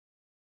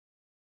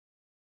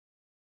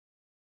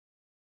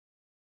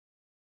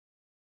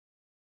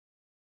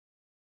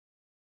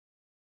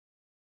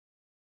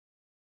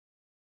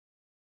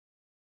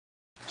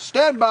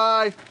Stand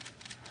by.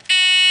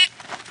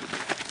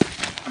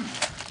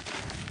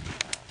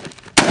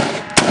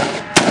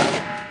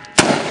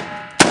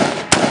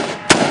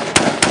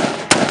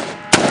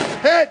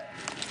 Hit!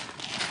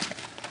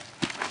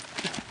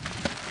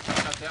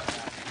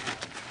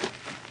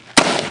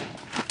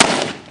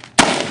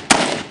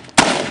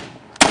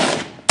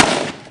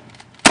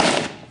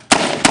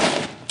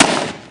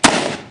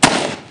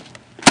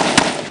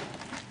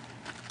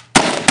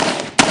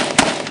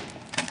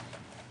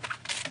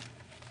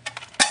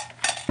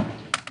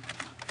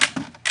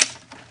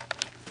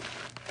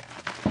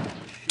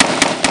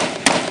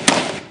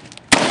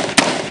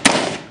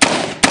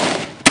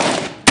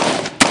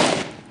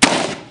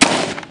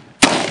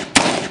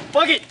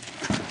 Fuck it!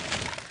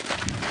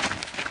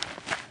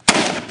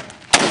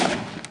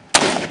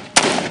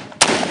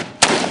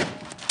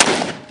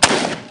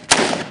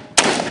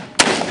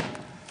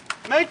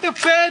 Make the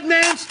bad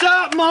man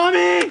stop,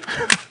 mommy!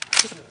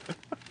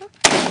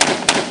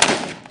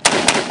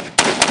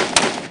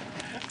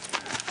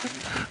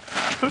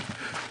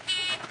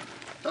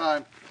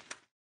 Time.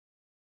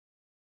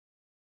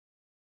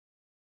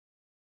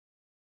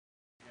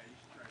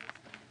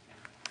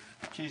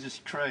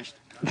 Jesus Christ.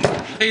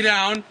 Lay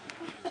down.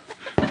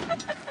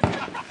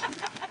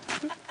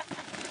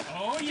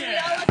 Oh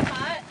yeah! That looks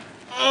hot.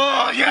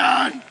 Oh,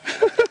 God!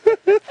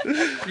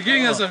 You're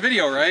giving us a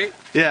video, right?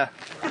 Yeah,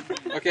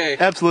 Okay.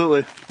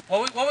 absolutely.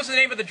 What was the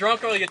name of the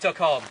drunk girl you took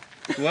home?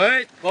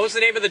 What? What was the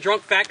name of the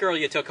drunk fat girl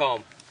you took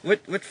home?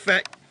 What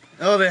fat?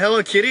 Oh, the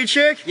Hello Kitty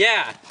chick?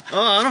 Yeah.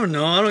 Oh, I don't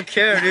know. I don't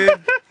care,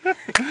 dude.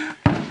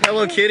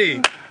 Hello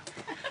Kitty.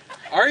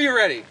 Are you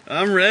ready?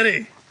 I'm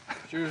ready.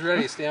 Drew's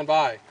ready. Stand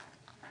by.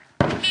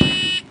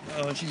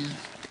 Oh, jeez.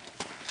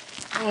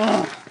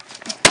 Oh.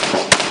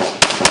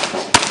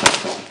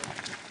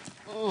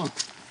 Oh.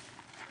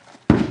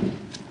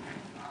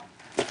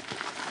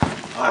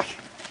 Fuck.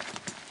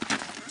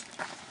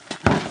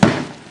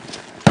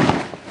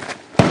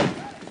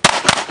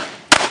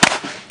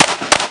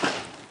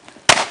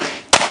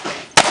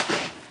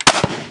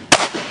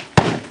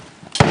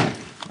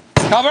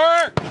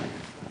 Cover!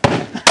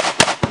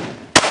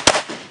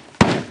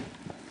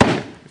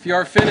 If you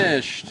are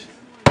finished.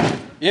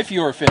 If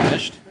you are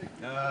finished.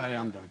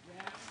 I'm done.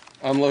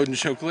 Unload and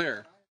show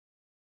clear.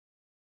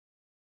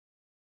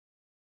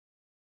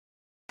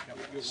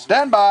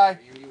 Stand by.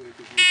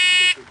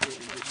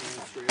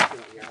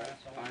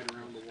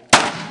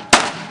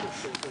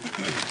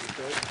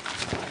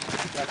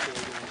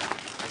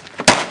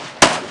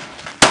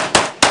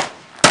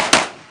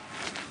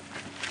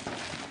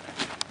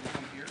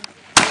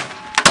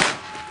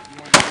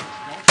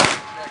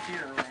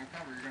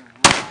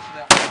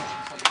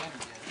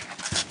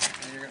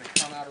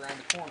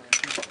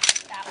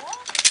 That wall?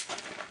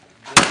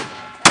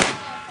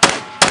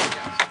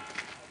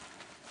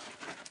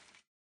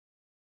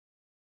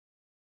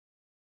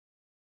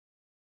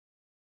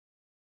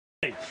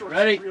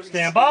 Ready?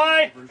 Stand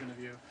by! Oh,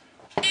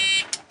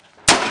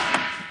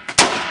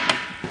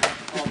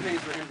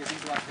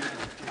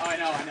 I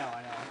know.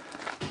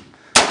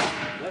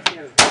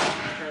 Left-handed,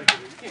 trying to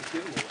you can't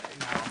give them away.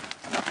 No.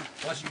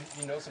 Unless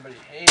you know somebody,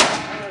 hey, I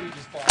know you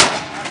just bought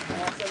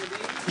some of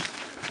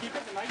these. Keep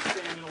it in the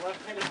nightstand in a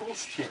left-handed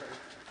holster.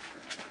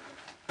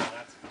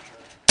 That's for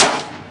sure.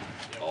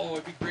 Oh,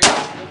 it'd be great if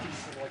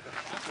you like a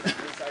pocket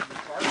inside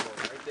your cardboard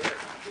right there.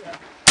 Yeah.